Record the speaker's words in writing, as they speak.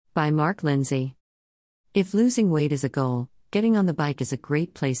By Mark Lindsay. If losing weight is a goal, getting on the bike is a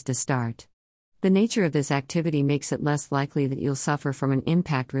great place to start. The nature of this activity makes it less likely that you'll suffer from an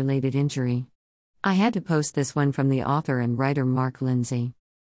impact-related injury. I had to post this one from the author and writer Mark Lindsay.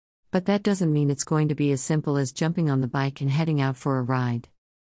 But that doesn't mean it's going to be as simple as jumping on the bike and heading out for a ride.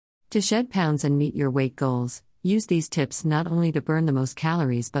 To shed pounds and meet your weight goals, use these tips not only to burn the most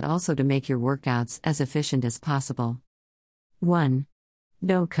calories but also to make your workouts as efficient as possible. 1.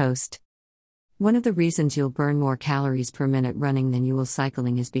 Don't coast. One of the reasons you'll burn more calories per minute running than you will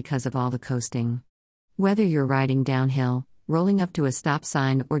cycling is because of all the coasting. Whether you're riding downhill, rolling up to a stop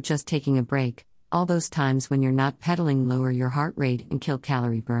sign, or just taking a break, all those times when you're not pedaling lower your heart rate and kill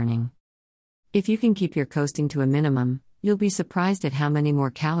calorie burning. If you can keep your coasting to a minimum, you'll be surprised at how many more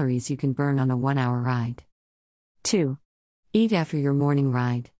calories you can burn on a 1-hour ride. 2. Eat after your morning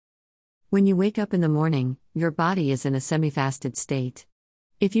ride. When you wake up in the morning, your body is in a semi-fasted state.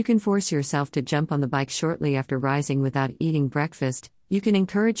 If you can force yourself to jump on the bike shortly after rising without eating breakfast, you can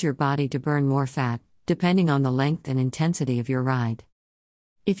encourage your body to burn more fat, depending on the length and intensity of your ride.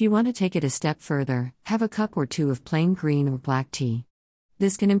 If you want to take it a step further, have a cup or two of plain green or black tea.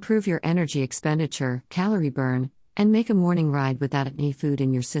 This can improve your energy expenditure, calorie burn, and make a morning ride without any food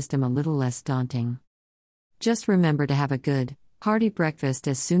in your system a little less daunting. Just remember to have a good, hearty breakfast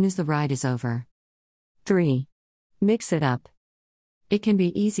as soon as the ride is over. 3. Mix it up. It can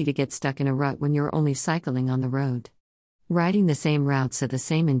be easy to get stuck in a rut when you're only cycling on the road. Riding the same routes at the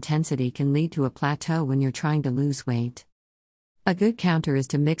same intensity can lead to a plateau when you're trying to lose weight. A good counter is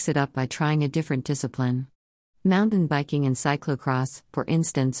to mix it up by trying a different discipline. Mountain biking and cyclocross, for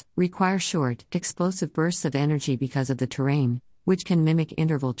instance, require short, explosive bursts of energy because of the terrain, which can mimic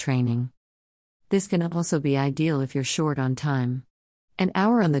interval training. This can also be ideal if you're short on time. An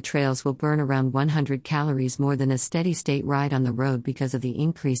hour on the trails will burn around 100 calories more than a steady-state ride on the road because of the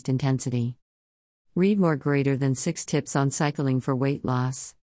increased intensity. Read more greater than 6 tips on cycling for weight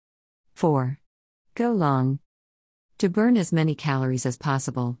loss. 4. Go long. To burn as many calories as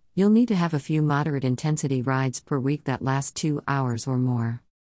possible, you'll need to have a few moderate-intensity rides per week that last 2 hours or more.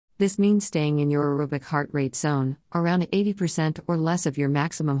 This means staying in your aerobic heart rate zone, around 80% or less of your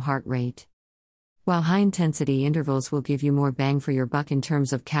maximum heart rate. While high-intensity intervals will give you more bang for your buck in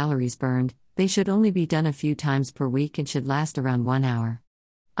terms of calories burned, they should only be done a few times per week and should last around 1 hour.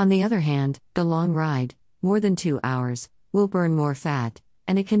 On the other hand, the long ride, more than 2 hours, will burn more fat,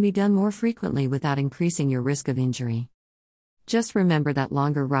 and it can be done more frequently without increasing your risk of injury. Just remember that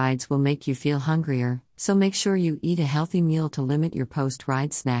longer rides will make you feel hungrier, so make sure you eat a healthy meal to limit your post-ride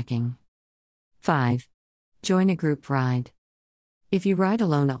snacking. 5. Join a group ride. If you ride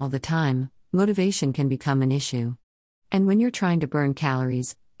alone all the time, motivation can become an issue. And when you're trying to burn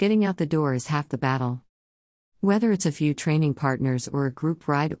calories, getting out the door is half the battle. Whether it's a few training partners or a group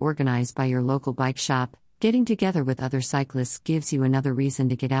ride organized by your local bike shop, getting together with other cyclists gives you another reason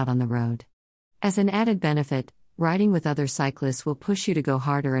to get out on the road. As an added benefit, riding with other cyclists will push you to go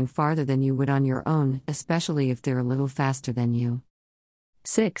harder and farther than you would on your own, especially if they're a little faster than you.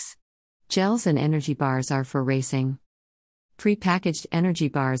 6. Gels and energy bars are for racing. Pre-packaged energy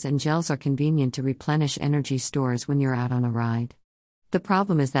bars and gels are convenient to replenish energy stores when you're out on a ride. The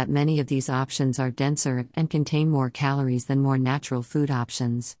problem is that many of these options are denser and contain more calories than more natural food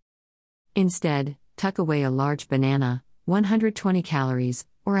options. Instead, tuck away a large banana, 120 calories,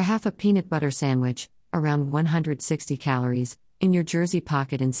 or a half a peanut butter sandwich, around 160 calories, in your jersey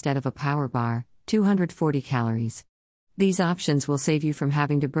pocket instead of a power bar, 240 calories. These options will save you from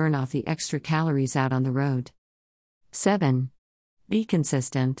having to burn off the extra calories out on the road. 7. Be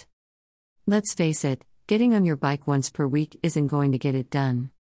consistent. Let's face it, getting on your bike once per week isn't going to get it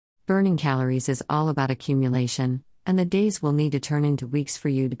done. Burning calories is all about accumulation, and the days will need to turn into weeks for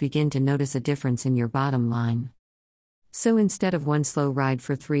you to begin to notice a difference in your bottom line. So instead of one slow ride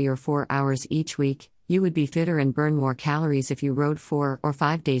for 3 or 4 hours each week, you would be fitter and burn more calories if you rode 4 or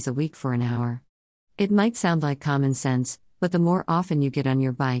 5 days a week for an hour. It might sound like common sense, but the more often you get on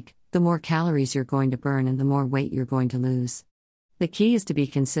your bike, the more calories you're going to burn and the more weight you're going to lose. The key is to be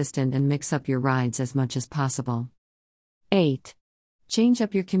consistent and mix up your rides as much as possible. 8. Change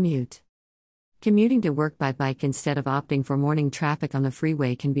up your commute. Commuting to work by bike instead of opting for morning traffic on the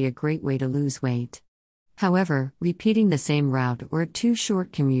freeway can be a great way to lose weight. However, repeating the same route or a too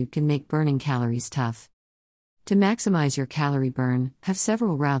short commute can make burning calories tough. To maximize your calorie burn, have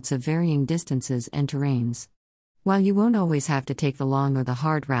several routes of varying distances and terrains. While you won't always have to take the long or the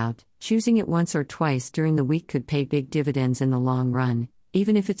hard route, choosing it once or twice during the week could pay big dividends in the long run,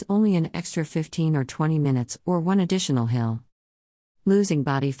 even if it's only an extra 15 or 20 minutes or one additional hill. Losing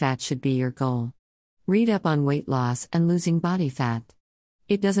body fat should be your goal. Read up on weight loss and losing body fat.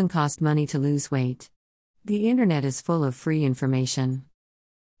 It doesn't cost money to lose weight. The internet is full of free information.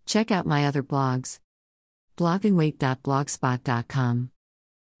 Check out my other blogs. bloggingweight.blogspot.com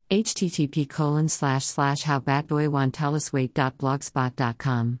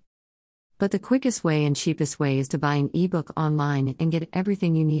http://howbatboywanttellusweight.blogspot.com. But the quickest way and cheapest way is to buy an ebook online and get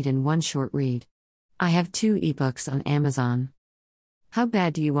everything you need in one short read. I have 2 ebooks on Amazon. How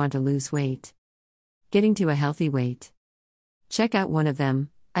bad do you want to lose weight? Getting to a healthy weight. Check out one of them.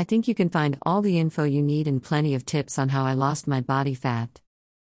 I think you can find all the info you need and plenty of tips on how I lost my body fat.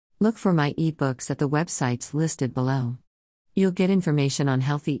 Look for my ebooks at the websites listed below. You'll get information on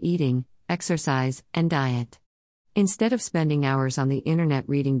healthy eating, exercise, and diet. Instead of spending hours on the internet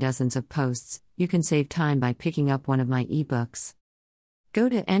reading dozens of posts, you can save time by picking up one of my ebooks. Go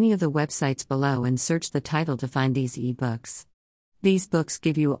to any of the websites below and search the title to find these ebooks. These books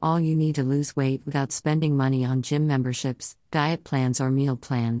give you all you need to lose weight without spending money on gym memberships, diet plans, or meal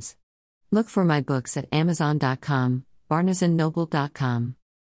plans. Look for my books at Amazon.com, BarnesandNoble.com,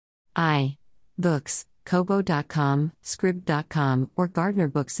 iBooks, Kobo.com, Scribd.com, or Gardner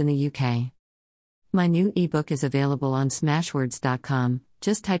Books in the UK. My new ebook is available on Smashwords.com.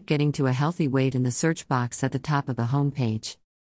 Just type "Getting to a Healthy Weight" in the search box at the top of the homepage.